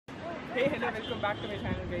Hey, hello, welcome back to my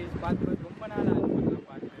channel, guys. பார்த்து ரொம்ப நாள் ஆகுது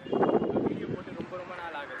பார்த்து வீடியோ போட்டு ரொம்ப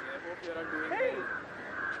நாள் ஆகுது. Hope you are all doing well.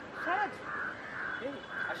 Shut. Hey,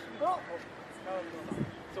 Ashko. No.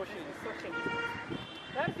 Social.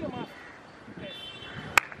 Where's your mask? Yes.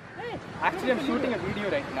 Hey. Actually, I'm shooting a video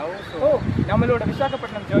right now. So, நம்மளோட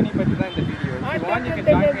விசாகப்பட்டினம் journey பத்தி தான் இந்த video. Want you can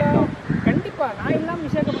join me now. கண்டிப்பா நான் எல்லாம்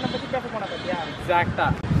விசாகப்பட்டினம் பத்தி பேச போனா பத்தியா? எக்ஸாக்ட்டா.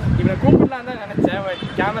 இவனை கூப்பிடலாம் தான் நினைச்சேன். பட்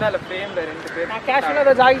கேமரால ஃப்ரேம்ல ரெண்டு பேர். நான் கேஷுவலா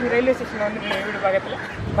தான் ஜாகிங் ரயில்வே ஸ்டேஷன்ல வந்து வீடு பக்கத்துல.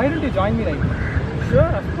 Why don't you join me right now?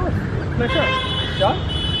 Sure, of course. Sure.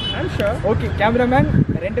 I'm sure. Okay, cameraman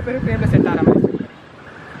ரெண்டு பேரும் ஃப்ரேம்ல செட் ஆற மாதிரி.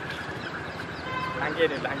 அங்கே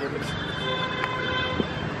இரு.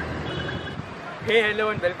 Hey, hello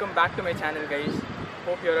and welcome back to my channel, guys.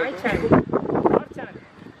 Hope you're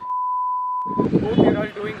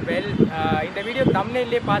all doing well. இந்த வீடியோ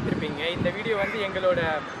thumbnail-லே பார்த்திருப்பீங்க. இந்த வீடியோ வந்து எங்களோட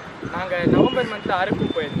நாங்க நவம்பர் மந்த் அரக்கு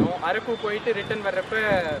போயிருந்தோம். அரக்கு போயிட்டு ரிட்டர்ன் வர்றப்ப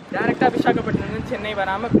டைரக்டா விசாகப்பட்டினம் சென்னை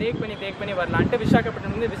வராம பிரேக் பண்ணி வரலான்ட்டு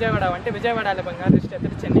விசாகப்பட்டினம் விஜயவாடா வந்துட்டு விஜயவாடால பங்கா ரெஸ்ட்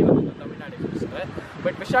எடுத்துட்டு சென்னை வந்தோம் தமிழ்நாடு எக்ஸ்பிரஸ்ல.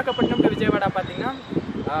 பட் விசாகப்பட்டினம் டு விஜயவாடா பாத்தீங்கன்னா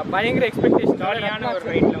பயங்கர எக்ஸ்பெக்டேஷன் ஒரு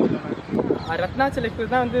ரைட்ல வந்தோம். ரத்னாச்சல்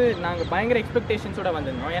எக்ஸ்பிரஸ் தான் வந்து நாங்கள் பயங்கர எக்ஸ்பெக்டேஷன்ஸோட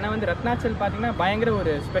வந்திருந்தோம். ஏன்னா வந்து ரத்னாச்சல் பார்த்தீங்கன்னா பயங்கர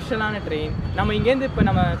ஒரு ஸ்பெஷலான ட்ரெயின். நம்ம இங்கேருந்து இப்போ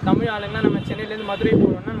நம்ம தமிழ் ஆளுங்கலாம் நம்ம சென்னையிலேருந்து மதுரை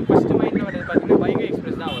போகிறோம்னா நம்ம ஃபஸ்ட்டு மைண்டில் வர்றது பார்த்தீங்கன்னா பயங்கர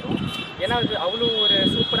எக்ஸ்பிரஸ் தான் வரும். ஏன்னா அது அவ்வளோ ஒரு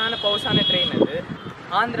சூப்பரான பவர்ஸான ட்ரெயின் அது.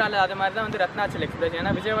 ஆந்திராவில் அது மாதிரி தான் வந்து ரத்னாச்சல் எக்ஸ்பிரஸ்.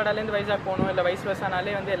 ஏன்னா விஜயவாடாலேருந்து வைசாக் போகணும் இல்லை வைஸ்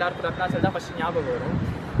வர்சானாலே வந்து எல்லாருக்கும் ரத்னாச்சல் தான் ஃபஸ்ட்டு ஞாபகம் வரும்.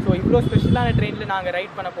 ஸோ இவ்வளோ ஸ்பெஷலான ட்ரெயினில் நாங்கள்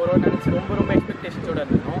ரைட் பண்ண போகிறோம்னு நினச்சி ரொம்ப எக்ஸ்பெக்டேஷன்ஸோடு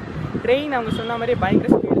இருந்தோம். ட்ரெயின் அவங்க சொன்ன மாதிரி பயங்கர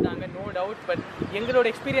ஸ்பீடு தாங்க, நோ டவுட். பட் எங்களோட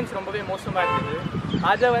எக்ஸ்பீரியன்ஸ் ரொம்பவே மோசமாக இருந்தது.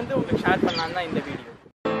 அதை வந்து உங்களுக்கு ஷேர் பண்ணலான்னு தான் இந்த வீடியோ.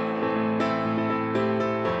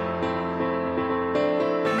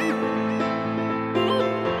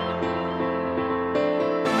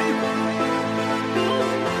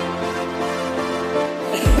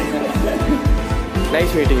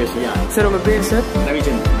 Nice meeting sir. உங்கள் பேர் சார்?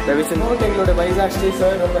 ரவிச்சந்திரன். எங்களோட வைசாக் ஸ்டே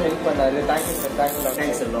சார் ரொம்ப ஹெல்ப் பண்ணாரு. Thank you sir.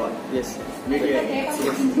 Thanks S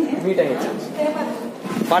meet ஆகிடுச்சு.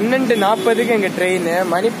 12:40 எங்கள் ட்ரெயின்.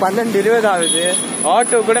 மணி 12:20 ஆகுது.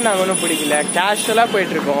 ஆட்டோ கூட நாங்கள் ஒன்றும் பிடிக்கல, கேஷுவலாக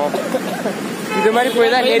போயிட்டுருக்கோம். இது மாதிரி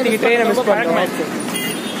போய் தான் நேற்றுக்கு ட்ரெயினை மிஸ் பண்ணுறோம்.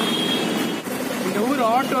 இந்த ஊர்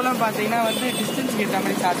ஆட்டோலாம் பார்த்தீங்கன்னா வந்து டிஸ்டன்ஸுக்கு ஏற்ற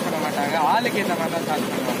மாதிரி சார்ஜ் பண்ண மாட்டாங்க, ஆளுக்கு ஏற்ற மாதிரி தான் சார்ஜ்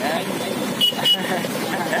பண்ணுவாங்க.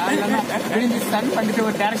 சன் பண்ணிட்டு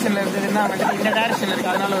ஒரு டேரக்ஷன்ல இருந்ததுன்னா வந்துட்டு இந்த டேரக்ஷன்ல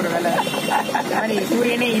இருக்கு, அதனால ஒரு வேலை. மாதிரி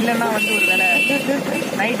சூரியனே இல்லைன்னா வந்து ஒரு வேலை.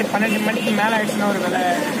 நைட்டு 12 மணிக்கு மேலே ஆயிடுச்சுன்னா ஒரு வேலை.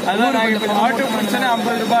 அதான் நாங்கள் ஆட்டோ முடிச்சோன்னா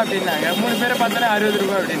 50 ரூபாய் அப்படின்னாங்க. 3 பேரை பார்த்தாலே 60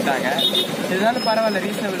 ரூபாய் அப்படின்ட்டாங்க. இருந்தாலும் பரவாயில்ல,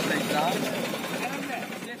 ரீசனபிள் ப்ரைஸ் தான்.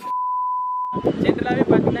 ஜென்ரலாகவே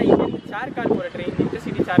பார்த்தீங்கன்னா இங்கே சார்காட் போகிற ட்ரெயின்,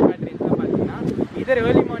 இன்டர்சிட்டி சார்காட் ட்ரெயின் தான் பார்த்தீங்கன்னா இதர்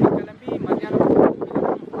ஏர்லி மார்னிங் கிளம்பி மத்தியானம்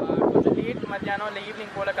கொஞ்சம் லேட் மத்தியானம் இல்லை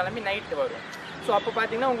ஈவினிங் போல் கிளம்பி நைட்டு வரும். ஸோ அப்போ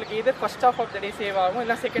பார்த்தீங்கன்னா உங்களுக்கு இது first half of the day save ஆகும்,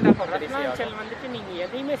 இல்லை second half of the day save ஆகும். வந்துட்டு நீங்கள்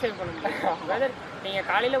எதையுமே சேவ் பண்ண முடியாது. வெதர் நீங்கள்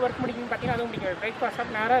காலையில் ஒர்க் முடிக்கணும்னு பார்த்தீங்கன்னா அதுவும் முடியாது. பிரேக்ஃபாஸ்ட்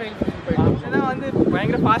சாப்பிட்டு நேராக ரயில் ஸ்டேஷன் போயிடும். ஏன்னா வந்து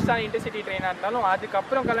பயங்கர ஃபாஸ்ட்டான இன்டர்சிட்டி ட்ரெயினாக இருந்தாலும்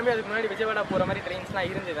அதுக்கப்புறம் கிளம்பி அதுக்கு முன்னாடி விஜயவாடா போகிற மாதிரி ட்ரெயின்ஸ்லாம்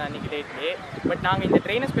இருந்தது அன்றைக்கி டேட்லேயே. பட் நாங்கள் இந்த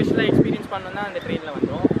ட்ரெயினை ஸ்பெஷலாக எக்ஸ்பீரியன்ஸ் பண்ணோம் தான் அந்த ட்ரெயினில்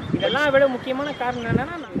வந்தோம். இதெல்லாம் விட முக்கியமான காரணம்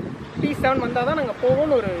என்னென்னா P7 வந்தால் தான் நாங்கள்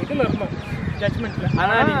போவோம்னு ஒரு இதில் இருந்தோம், ஜட்மெண்ட்டில்.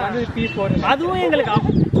 ஆனால் நீங்கள் வந்து P4 அதுவும் எங்களுக்கு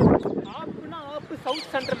ஆப்புனா ஆப்பு சவுத்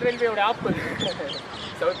சென்ட்ரல் ரயில்வேயோட ஆப்பு,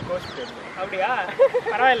 சவுத் கோஸ்ட் ரயில்வே. அப்படியா?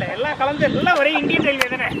 பரவாயில்ல, எல்லாம் கலந்து எல்லாம் ஒரே இந்தியன் ரயில்வே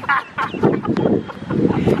தானே.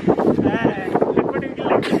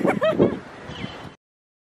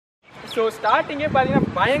 ஸோ ஸ்டார்டிங்கே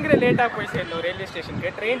பார்த்தீங்கன்னா பயங்கர லேட்டாக போய் சேர்ந்தோம் ரயில்வே ஸ்டேஷனுக்கு.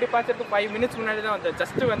 ட்ரெயின் டிபார்ச்சருக்கு 5 மினிட்ஸ் முன்னாடி தான் வந்து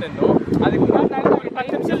ஜஸ்ட்டு வந்திருந்தோம். அதுக்கு முன்னாடி ஒரு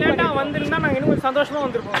 10 நிமிஷம் லேட்டாக வந்திருந்தா நாங்கள் இன்னும் சந்தோஷமாக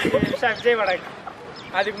வந்திருப்போம் விஜயவாடாக்கு.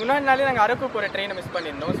 அதுக்கு முன்னாடினாலே நாங்கள் அரக்கு போகிற ட்ரெயினை மிஸ்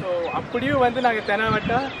பண்ணியிருந்தோம். ஸோ அப்படியும் வந்து நாங்கள்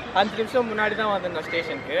தெனாவட்டா 5 நிமிஷம் முன்னாடி தான் வந்திருந்தோம்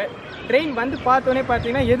ஸ்டேஷனுக்கு. ட்ரெயின் வந்து பார்த்தோன்னே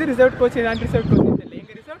பார்த்தீங்கன்னா எது ரிசர்வ் கோச் எது அன்ரிசர்வ் கோச் தெரியல.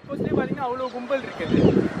 எங்கள் ரிசர்வ் கோச்லேயே பார்த்தீங்கன்னா அவ்வளோ கும்பல் இருக்குது.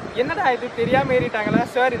 என்னடா இது தெரியாமல் ஏறிட்டாங்களா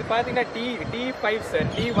சார்? இது பார்த்தீங்கன்னா D5 sir,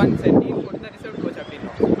 D1 sir, D போட்டு தான் ரிசர்வ் கோச்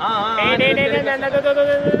அப்படின்னோம்.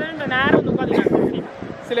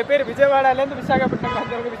 சில பேர் விஜயவாடாலேருந்து விசாகப்பட்டினம்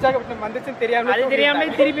வந்தவங்க விசாகப்பட்டினம் வந்துச்சுன்னு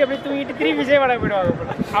தெரியாமல் திருப்பி அப்படியே தூங்கிட்டு திருப்பி விஜயவாடா போயிடுவாங்க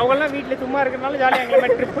போல. அவங்களாம் வீட்டில் சும்மா இருக்கிறனால ஜாலியாக எங்களை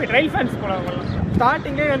ட்ரிப் போய் ரயில் ஃபேன்ஸ் போனவங்களாம்.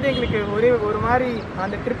 ஸ்டார்டிங்கே வந்து எங்களுக்கு ஒரு மாதிரி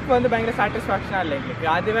அந்த ட்ரிப் வந்து பயங்கர சாட்டிஸ்ஃபேக்ஷனாக இல்லை எங்களுக்கு.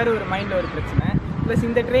 அது வேறு ஒரு மைண்டில் ஒரு பிரச்சனை. ப்ளஸ்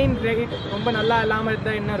இந்த ட்ரெயின் ரைட் ரொம்ப நல்லா இல்லாமல்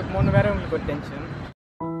இருந்தால் என்ன இருக்குமோன்னு வேறு உங்களுக்கு ஒரு டென்ஷன்.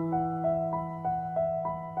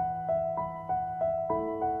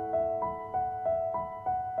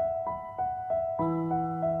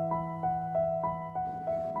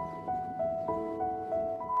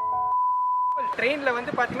 ட்ரெயினில்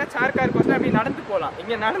வந்து பார்த்தீங்கன்னா சார்கார் கோஸ்ல அப்படி நடந்து போகலாம்.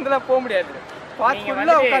 இங்கே நடந்துலாம் போக முடியாது.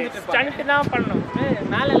 ஸ்டண்ட் தான் பண்ணணும்.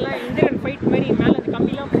 மேலெல்லாம் இந்தியன் ஃபைட் மாதிரி மேலே அந்த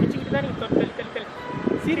கம்பிலாம் பிடிச்சிக்கிட்டு தான் நீங்கள்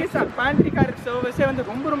சீரியஸாக பேண்ட்ரி கார் சர்வீஸே வந்து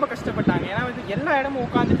ரொம்ப கஷ்டப்பட்டாங்க. ஏன்னா வந்து எல்லா இடமும்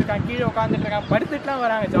உட்காந்துட்டு இருக்காங்க, கீழே உட்காந்துட்டு இருக்காங்க, படுத்துட்டுலாம்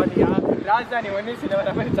வராங்க ஜாலியாக. ராஜதானி ஒன்னே சில வர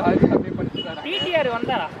மாதிரி ஜாலியாக அப்படியே படுத்துட்டாங்க. டிடிஆர்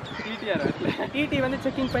வந்தாரா? டிடிஆர் வரல. டிடி வந்து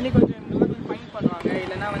செக்கிங் பண்ணி கொஞ்சம் ஃபைன் பண்ணுவாங்க,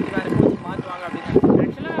 இல்லைன்னா வந்து வேறு கோச் மாற்றுவாங்க அப்படின்னு.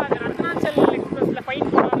 ஆக்சுவலாக அந்த ரத்னாச்சல் எக்ஸ்பிரஸில்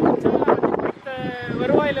ஃபைன் போட ஆரம்பிச்சா 10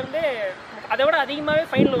 வருவாயிலேருந்தே அதை விட அதிகமாகவே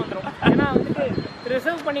ஃபைனில் வந்துடும். ஏன்னா வந்துட்டு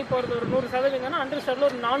ரிசர்வ் பண்ணி போகிறது ஒரு 100% அண்டர்ஸ்டாண்டில்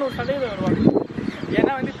ஒரு 400% வருவாங்க.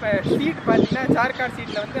 ஏன்னா வந்து இப்போ சீட் பார்த்தீங்கன்னா சார்கார்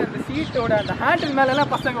சீட்டில் வந்து அந்த சீட்டோட அந்த ஹேண்டில்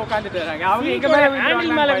மேலெல்லாம் பசங்க உட்காந்துட்டு வராங்க. அவங்க எங்கள் மேலே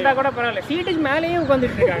ஹேண்டில் மேலே இருந்தால் கூட பரவாயில்ல, சீட்டுக்கு மேலேயே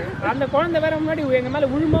உட்காந்துட்டு இருக்காங்க. அந்த குழந்தை வேற முன்னாடி எங்கள் மேலே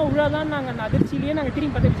விழாதான் நாங்கள் அந்த அதிர்ச்சியிலேயே நாங்கள்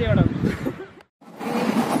திரும்பி பார்த்து விஜயவாடா.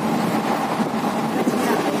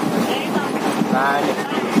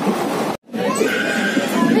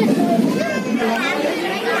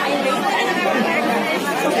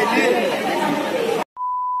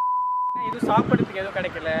 எதுவும் சாப்பிட்றதுக்கு எதுவும்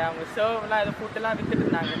கிடைக்கல. அவங்க சர்வ்லாம் எதுவும் ஃபுட்டெல்லாம் விற்றுட்டு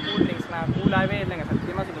இருந்தாங்க. கூல் ட்ரிங்க்ஸ்லாம் கூலாகவே இல்லைங்க,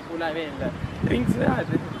 சத்தியமாக சொல்ல கூலாகவே இல்லை. ட்ரிங்க்ஸ் தான்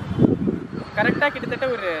அது. கரெக்டாக கிட்டத்தட்ட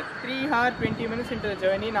ஒரு 3 hours 20 minutes into the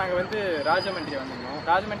journey நாங்கள் வந்து ராஜமன்றி வந்திருந்தோம்.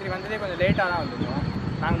 ராஜமன்றி வந்ததே கொஞ்சம் லேட்டாக தான் வந்திருந்தோம்.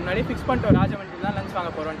 நாங்கள் முன்னாடியே ஃபிக்ஸ் பண்ணிட்டோம் ராஜமன்றி தான் லஞ்ச்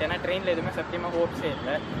வாங்க போகிறோம். ஏன்னா ட்ரெயினில் எதுவுமே சத்தியமாக ஹோப்ஸே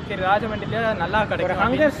இல்லை. சரி ராஜமன்றியில் நல்லா கிடைக்கும்.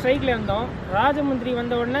 ஹங்கர் ஸ்ட்ரைக்கில் இருந்தோம். ராஜமுந்திரி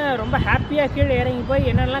வந்த உடனே ரொம்ப ஹாப்பியாக கீழே இறங்கி போய்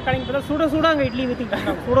என்னென்னலாம் கடைக்கு பார்த்தா சுட அங்கே இட்லி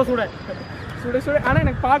ஊற்றிக்கிட்டாங்க. சுட. ஆனால்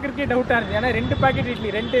எனக்கு பார்க்குறதுக்கே டவுட்டாக இருந்துச்சு. ஏன்னா 2 பாக்கெட் இட்லி,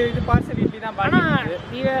 2 இது பார்சல் இட்லி தான். ஆனால்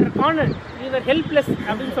வீவர் கார்னர், வீவர் ஹெல்ப்லெஸ்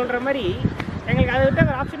அப்படின்னு சொல்கிற மாதிரி எங்களுக்கு அதை விட்டு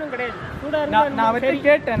ஆப்ஷனும் கிடையாது. சூடாக நான் அவர்கிட்ட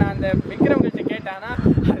கேட்டேன், நான் அந்த விக்ரம்கிட்ட கேட்டேன். ஆனால்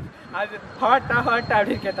அது ஹாட்டா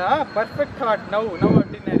அப்படின்னு கேட்டால் பர்ஃபெக்ட் ஹாட் நவ்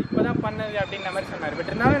அப்படின்னாரு. இப்போ தான் பண்ணது அப்படின்ற மாதிரி சொன்னார்.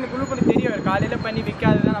 பட் இருந்தாலும் எனக்கு குழுக்குள்ள தெரியும், அவர் காலையில் பண்ணி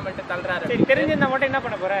விற்காதுதான் நம்மள்கிட்ட தள்ளுறாரு. சரி, தெரிஞ்சிருந்தா மட்டும் என்ன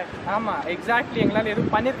பண்ண போகிறேன்? ஆமாம், எக்ஸாக்ட்லி. எங்களால்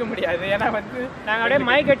எதுவும் பண்ணியிருக்க முடியாது. ஏன்னா வந்து நாங்கள் அப்படியே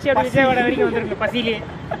மயக்கட்சி அப்படி விஜயவாடா வரைக்கும் வந்துருக்கு பசியிலே.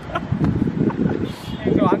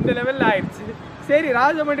 ஸோ அந்த லெவலில் ஆயிடுச்சு. சரி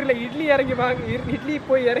ராஜமன்றியில் இட்லி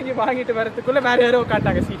போய் இறங்கி வாங்கிட்டு வரதுக்குள்ள வேற யாரோ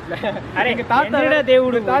உட்காண்டாங்க சீட்ல. எங்க தாத்தா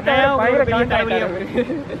தேவுடு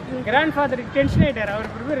கிராண்ட் ஃபாதருக்கு டென்ஷன் ஆயிட்டாரு.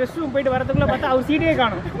 அவருக்கு ரெஸ்ட் ரூம் போயிட்டு வரதுக்குள்ள பார்த்தா அவர் சீட்டே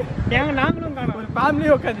காணும். நாங்களும் காணும். ஒரு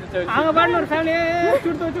ஃபேமிலியே உட்காந்துருச்சு. அவங்க பாட்டு ஒரு ஃபேமிலியே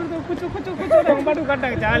குச்சு அவங்க பாட்டு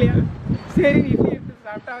உட்காண்டாங்க ஜாலியா. சரி இட்லி எடுத்து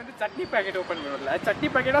சாப்பிட்டா வந்து சட்னி பாக்கெட் ஓப்பன் பண்ணல. சட்னி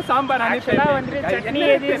பாக்கெட்டா சாம்பார் ஆக்சுவலாக வந்து சட்னி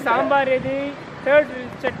எது, சாம்பார் எது, தேர்ட்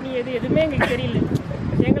சட்னி எதுவுமே எங்களுக்கு தெரியல.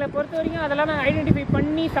 எங்களை பொறுத்த வரைக்கும் அதெல்லாம் நாங்கள் ஐடென்டிஃபை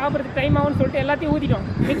பண்ணி சாப்பிட்றதுக்கு டைம் ஆகும்னு சொல்லிட்டு எல்லாத்தையும் ஊற்றிட்டோம்.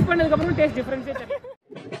 மிக்ஸ் பண்ணதுக்கப்புறம் டேஸ்ட் டிஃப்ரென்ஸே தெரியும்.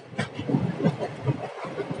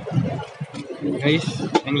 ரைஸ்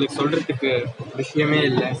எங்களுக்கு சொல்கிறதுக்கு விஷயமே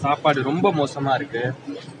இல்லை. சாப்பாடு ரொம்ப மோசமாக இருக்குது.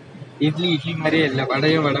 இட்லி மாதிரியே இல்லை,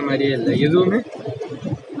 வடை மாதிரியே இல்லை. எதுவுமே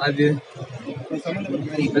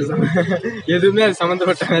அது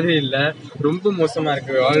சம்மந்தப்பட்ட மாதிரி இல்லை. ரொம்ப மோசமாக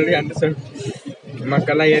இருக்குது. ஆல்ரெடி அண்டர்ஸ்டாண்ட்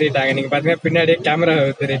மக்கள்லாம் ஏறிட்டாங்க. நீங்கள் பார்த்தீங்கன்னா பின்னாடியே கேமரா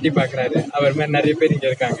ரெட்டி பார்க்குறாரு. அவர் மாதிரி நிறைய பேர் இங்கே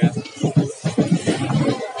இருக்காங்க.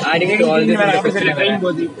 ட்ரெயின்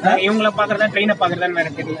போகுது, இவங்களை பார்க்குறதா ட்ரெயினை பார்க்குறதான்னு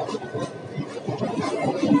வேறு தெரியல.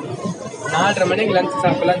 4:30 மணிக்கு லஞ்ச்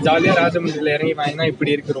சாப்பிடலாம், ஜாலியாக ராஜமன்றியில் இறங்கி வாங்கினா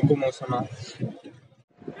இப்படி இருக்குது. ரொம்ப மோசமாக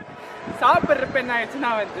சாப்பிட்றப்ப என்ன ஆயிடுச்சுன்னா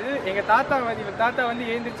வந்து எங்கள் தாத்தா வந்து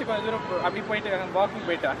எழுந்திரிச்சு கொஞ்சம் தூரம் அப்படி போயிட்டு வாக்கிங்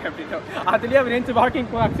போயிட்டாங்க. அப்படின்னா அதுலேயே அவர் எழுந்து வாக்கிங்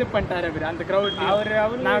அக்செப்ட் பண்ணிட்டாரு. அவர் அந்த க்ரௌட்ல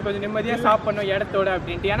அவர் நான் கொஞ்சம் நிம்மதியாக சாப்பிடணும் இடத்தோட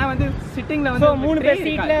அப்படின்ட்டு. ஏன்னா வந்து சிட்டிங்கில் வந்து 3 பேர்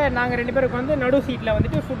சீட்டில் நாங்கள் 2 பேருக்கு வந்து நடு சீட்டில்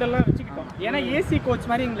வந்துட்டு ஃபுட்டெல்லாம் வச்சுக்கிட்டோம். ஏன்னா ஏசி கோச்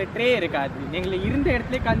மாதிரி எங்களுக்கு ட்ரே இருக்காது. எங்களுக்கு இருந்த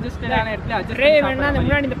இடத்துல கன்ஜஸ்டடான இடத்துல ட்ரே வேணா அந்த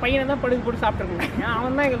முன்னாடி இந்த பையனை தான் படுத்து போட்டு சாப்பிட்டுருக்கோம்.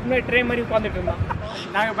 அவன் தான் எங்களுக்கு முன்னாடி ட்ரே மாதிரி உட்காந்துட்டு இருந்தான்.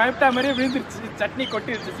 நாங்கள் பயப்பட்டா மாதிரியே விழுந்துருச்சு. சட்னி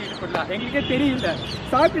கொட்டிருச்சு சீட்டு ஃபுல்லாக. எங்களுக்கே தெரியல.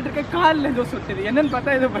 சாப்பிட்டுட்டு இருக்க காலில் ஏதோ சுட்டுது. என்னன்னு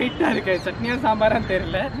பார்த்தா ஏதோ ஒயிட்டாக இருக்கு. சட்னியா சாம்பாரான்னு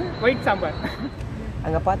தெரியல. ஒயிட் சாம்பார்.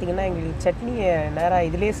 அங்கே பார்த்தீங்கன்னா எங்களுக்கு சட்னியை நேராக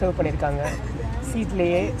இதுலேயே சர்வ் பண்ணியிருக்காங்க.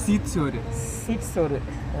 சீட்லேயே சீட் சோறு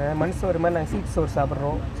மண் சோறு மாதிரி நாங்கள் சீட் சோறு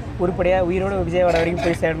சாப்பிட்றோம். உருப்படியாக உயிரோடு விஜயவாடா வரைக்கும்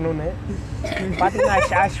போய் சேரணும்னு. பார்த்தீங்கன்னா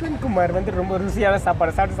அஸ்வின் குமார் வந்து ரொம்ப ருசியான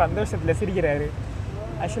சாப்பாடு சாப்பிட்டு சந்தோஷத்தில் சிரிக்கிறாரு.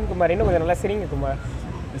 அஸ்வின் குமார் இன்னும் கொஞ்சம் நல்லா சிரிங்க குமார்.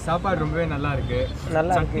 சாப்பாடு ரொம்பவே நல்லா இருக்கு.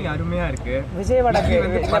 சட்னி அருமையா இருக்கு. விஜயவாடாக்கு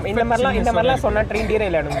இந்த மாதிரிலாம் சொன்னா ட்ரெயின் டீரே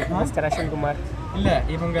இல்லை மிஸ்டர் அஸ்வின் குமார். இல்ல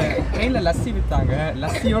இவங்க ட்ரெயின்ல லஸ்ஸி வித்தாங்க.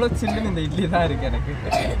 லஸ்ஸியோட சில்லுன்னு இந்த இட்லி தான் இருக்கு எனக்கு.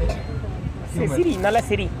 சரி நல்லா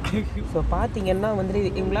சரி. ஸோ பார்த்தீங்கன்னா வந்துட்டு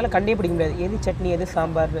இவங்களால கண்டே பிடிக்க முடியாது எது சட்னி எது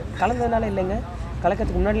சாம்பார். கலந்ததுனால இல்லைங்க,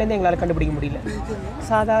 கலக்கிறதுக்கு முன்னாடிலேருந்து எங்களால் கண்டுபிடிக்க முடியல.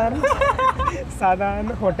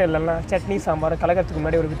 சாதாரண ஹோட்டல்லலாம் சட்னி சாம்பார் கலக்கிறதுக்கு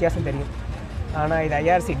முன்னாடி ஒரு வித்தியாசம் தெரியும். ஆனால் இது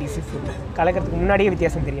IRCTC ஃபுட் கலக்கிறதுக்கு முன்னாடியே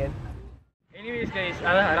வித்தியாசம் தெரியாது. எனிவேஸ் கைஸ்,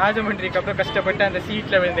 அதான் ராஜமன்றிக்கு அப்புறம் கஷ்டப்பட்டு அந்த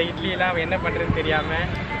சீட்டில் விழுந்த இட்லியெல்லாம் என்ன பண்ணுறதுன்னு தெரியாமல்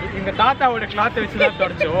எங்கள் தாத்தாவோட கிளாத்தை வச்சு தான்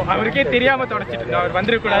தொடச்சோம். அவருக்கே தெரியாமல் தொடச்சிட்டு இருந்தோம். அவர்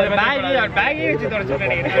வந்துடக்கூடாது. பேக்கே வச்சு தொடச்சோம்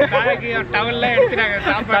நினைக்கிறேன். பேக்கு டவல்லாம் எடுத்து நாங்கள்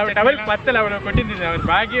சாப்பாடு டவல் பத்தில் அவ்வளோ கொட்டிருந்தது. அவர்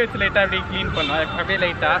பேக்கே வச்சு லைட்டாக அப்படியே க்ளீன் பண்ணோம். அப்படியே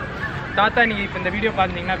லைட்டாக தாத்தா நீங்கள் இப்போ இந்த வீடியோ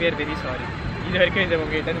பார்த்தீங்கன்னா வெரி சாரி. இது வரைக்கும் இதை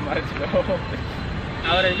உங்கள்கிட்ட மறைச்சிடும்.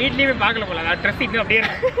 அவர் வீட்லேயுமே பார்க்கல போல. நான் ட்ரெஸ் இன்னும் அப்படியே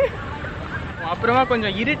அப்புறமா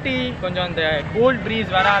கொஞ்சம் இருட்டி கொஞ்சம் அந்த கோல்ட் ப்ரீஸ்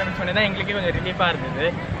வர ஆரம்பிச்சோன்னே தான் எங்களுக்கே கொஞ்சம் ரிலீஃபாக இருந்தது.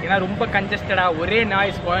 ஏன்னா ரொம்ப கன்ஜஸ்டடாக ஒரே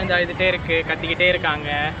நாய்ஸ் குழந்தை அழுதுகிட்டே இருக்குது, கத்திக்கிட்டே இருக்காங்க.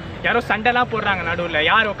 யாரோ சண்டைலாம் போடுறாங்க நடுவில்,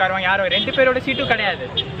 யார் உட்காருவாங்க யாரோ 2 பேரோட சீட்டும் கிடையாது,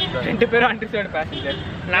 2 பேரும் அன்ரிசர்வ்டு பேசஞ்சர்.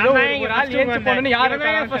 நான்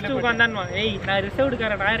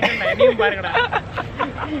ரிசர்வ்டுக்காரன் நான் இருக்கேன், நான் என்னையும் பாருங்கடா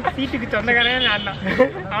சீட்டுக்கு சொந்தக்காரன் நான் தான்.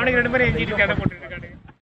 அவனுக்கு 2 பேரும் என் சீட்டுக்கு கடை போட்டுருக்கானு.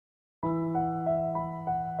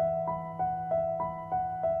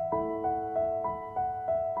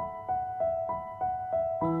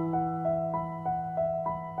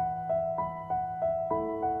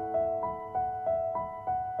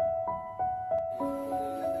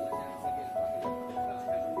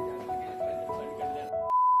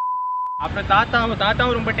 அப்புறம்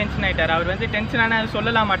தாத்தாவும் ரொம்ப டென்ஷன் ஆயிட்டார். அவர் வந்து டென்ஷன் ஆனால்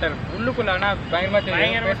சொல்லலாம் மாட்டார், உள்ளுக்குள்ள ஆனால்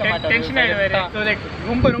பயங்கரமாக டென்ஷன் ஆகிடுவார்.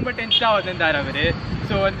 ரொம்ப டென்ஷனாக வந்திருந்தார் அவர்.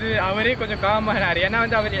 ஸோ வந்து அவரே கொஞ்சம் காமானார். ஏன்னா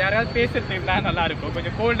வந்து அவர் யாராவது பேசுறதுக்கு நல்லா இருக்கும்.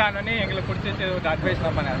 கொஞ்சம் கோல்ட் ஆனோடனே எங்களுக்கு பிடிச்சது ஒரு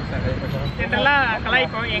அட்வைஸ்லாம் பண்ண ஆரம்பிச்சார். இதெல்லாம்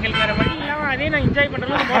கலாய்ப்போம், எங்களுக்கு வேறு வழி இல்லாமல் அதே நான் என்ஜாய்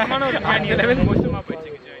பண்ணுறது மோசமான ஒரு ஜேர்னி. மோசமாக போயிடுச்சு.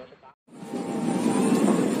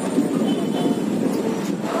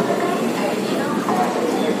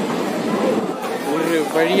 ஒரு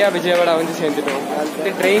வழியாக விஜயவாடா வந்து சேர்ந்துட்டோம்.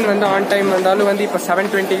 ட்ரெயின் வந்து ஆன் டைம் வந்தாலும் வந்து இப்போ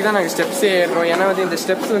 7:20 தான் நாங்கள் ஸ்டெப்ஸே ஏறுறோம். ஏன்னா வந்து இந்த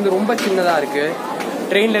ஸ்டெப்ஸ் வந்து ரொம்ப சின்னதாக இருக்குது.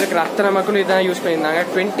 ட்ரெயினில் இருக்கிற அத்தனை மக்களும் இதான் யூஸ் பண்ணியிருந்தாங்க.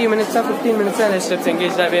 20 மினிட்ஸாக 15 மினிட்ஸாக அந்த ஸ்டெப்ஸ்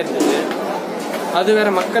எங்கேஜாகவே இருந்தது. அது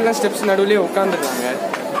வேறு மக்கள்லாம் ஸ்டெப்ஸ் நடுவுலேயே உட்காந்துருந்தாங்க.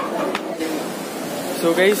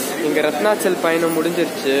 ஸோ கைஸ், இங்கே ரத்னாச்சல் பயணம்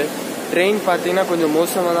முடிஞ்சிருச்சு. ட்ரெயின் பார்த்தீங்கன்னா கொஞ்சம்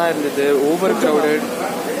மோசமாக தான் இருந்தது, ஓவர் க்ரௌடட்.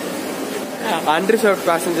 அன்ரிசர்வ்ட்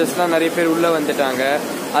பேசஞ்சர்ஸ்லாம் நிறைய பேர் உள்ளே வந்துட்டாங்க.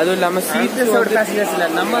 அதுவும் இல்லாமல் சீட் ரிசர்வ்டு பேசஞ்சர்ஸ் இல்லை,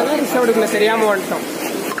 நம்ம தான் ரிசர்வ்டுக்குள்ள தெரியாமல் வந்துட்டோம்.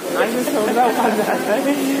 அன்ரிசர்வ்டு தான் உட்காந்துட்டாங்க.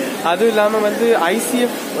 அதுவும் இல்லாமல் வந்து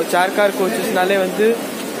ஐசிஎஃப் சேர்கார் கோச்சஸ்னாலே வந்து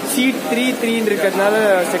சீட் 3 இருக்கிறதுனால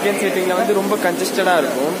செகண்ட் சீட்டிங்கில் வந்து ரொம்ப கன்ஜஸ்டடாக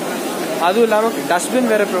இருக்கும். அதுவும் இல்லாமல் டஸ்ட்பின்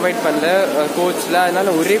வேறு ப்ரொவைட் பண்ணல கோச்சில்,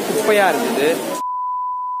 அதனால ஒரே குப்பையாக இருந்தது.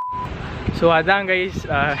 ஸோ அதான் கைஸ்,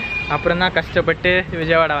 அப்புறம் தான் கஷ்டப்பட்டு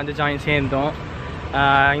விஜயவாடா வந்து சேர்ந்தோம்.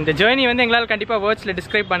 இந்த ஜேர்னி வந்து எங்களால் கண்டிப்பாக வேர்ட்ஸில்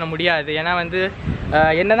டிஸ்கிரைப் பண்ண முடியாது. ஏன்னா வந்து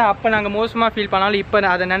என்ன தான் அப்போ நாங்கள் மோசமாக ஃபீல் பண்ணாலும் இப்போ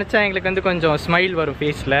அதை நினச்சா எங்களுக்கு வந்து கொஞ்சம் ஸ்மைல் வரும்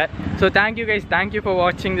ஃபேஸில். So thank you guys, thank you for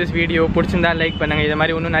வாட்சிங் திஸ் வீடியோ. பிடிச்சிருந்தா லைக் பண்ணுங்கள். இது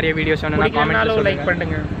மாதிரி இன்னும் நிறைய வீடியோஸ் வேணும்னா காமெண்ட்டில் லைக்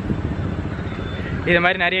பண்ணுங்கள். இது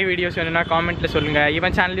மாதிரி நிறைய வீடியோஸ் வேணும்னா காமெண்ட்டில் சொல்லுங்கள்.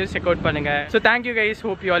 ஈவன் சேனலையும் செக் அவுட் பண்ணுங்கள். So thank you guys,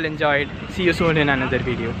 hope you all enjoyed. See you soon in another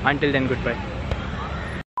video. Until then, goodbye.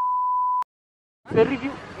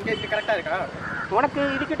 Review இங்கே இது கரெக்டாக இருக்கா? உனக்கு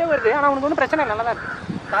இதுக்கிட்ட வருது, ஆனால் உனக்கு ஒன்றும் பிரச்சனை இல்லை, நல்லா தான் இருக்கு.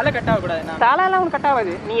 தலை கட் ஆகக்கூடாது. தலையெல்லாம் உனக்கு கட்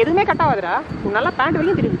ஆகாது, நீ எதுவுமே கட் ஆகாதுடா. உன் நல்லா பேண்ட்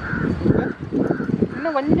வரையும் தெரியுது.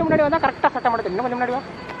 இன்னும் கொஞ்சம் முன்னாடி வந்தால் கரெக்டாக சட்டை மட்டும். இன்னும் கொஞ்சம் முன்னாடி வா.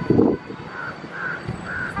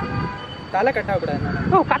 தலை கட் ஆகக்கூடாது.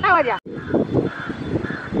 ஓ, கட் ஆகாதியா?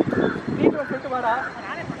 சொல்லிட்டு வாடா.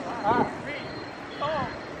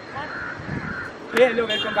 Hello,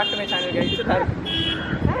 welcome back to my channel guys.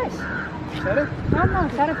 Sharad? ஆமாம்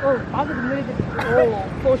சரத். ஓ, பார்த்துட்டு முன்னாடி. ஓ,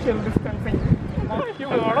 social distancing.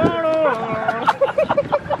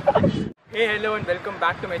 Hey, hello and welcome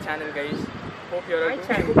back to my channel guys. Hope you're all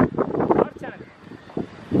channel. Our channel.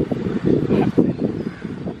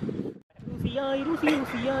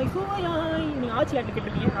 ருசியாய் சுவையாய். நீ ஆச்சி ஆட்டு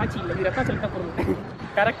கேட்டுருக்கீங்க. ஆச்சி இல்லை, இது ரத்தா சொல்லிட்டு போடுங்க.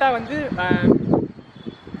 கரெக்டாக வந்து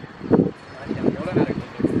எவ்வளோ நேரம்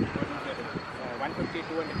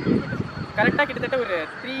 150-200 கிலோமீட்டர்ஸ் கரெக்டாக கிட்டத்தட்ட ஒரு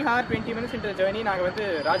 3 hours 20 minutes இந்த ஜேர்னி. நாங்கள் வந்து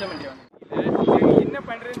ராஜமன்றி வந்தோம். இது என்ன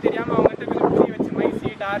பண்ணுறதுன்னு தெரியாமல் அவங்கள்ட்ட கொஞ்சம் புரிய வச்சு மை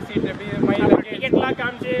சீட் ஆர் சீட் எப்படி மையில் டிக்கெட்லாம்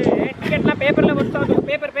காமிச்சு, டிக்கெட்லாம் பேப்பரில் கொடுத்தா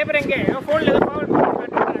பேப்பர் எங்கே ஃபோனில் எதாவது ஃபார்வர்ட்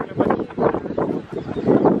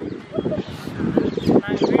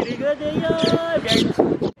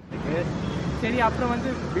சரி. அப்புறம் வந்து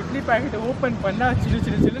இட்லி பாக்கெட்டை ஓப்பன் பண்ணால்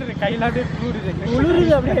சில்லு கையிலாவே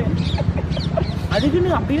குளிருது அப்படியே. அதுக்குன்னு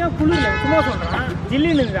அப்படின்னா குளிர்ல சும்மா சொல்கிறான்,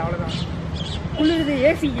 ஜில்லுன்னு இருக்குது, அவ்வளோதான். குளிருது.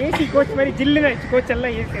 ஏசி கோச் மாதிரி ஜில்லுன்னு ஆயிடுச்சு. கோச்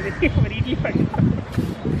எல்லாம் ஏசி. அது ஒரு இட்லி பாக்கெட்.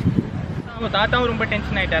 தாத்தாவும் ரொம்ப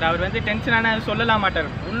டென்ஷன் ஆகிட்டார். அவர் வந்து டென்ஷன் ஆனால் சொல்லலாம் மாட்டார்,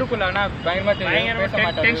 உள்ளுக்குள்ள ஆனால்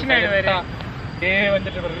பயங்கரமாக டென்ஷன் ஆகிடுவார்.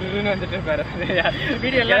 வந்துட்டு இருப்பாரு.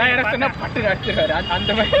 வீடியோ எல்லாம் சொன்னா பட்டு அடிச்சிருவாரு.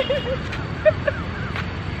 அந்த மாதிரி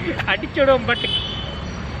அடிச்சோடும். பட்டு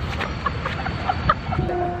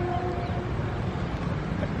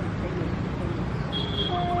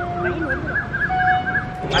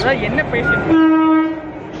அதான் என்ன பேசி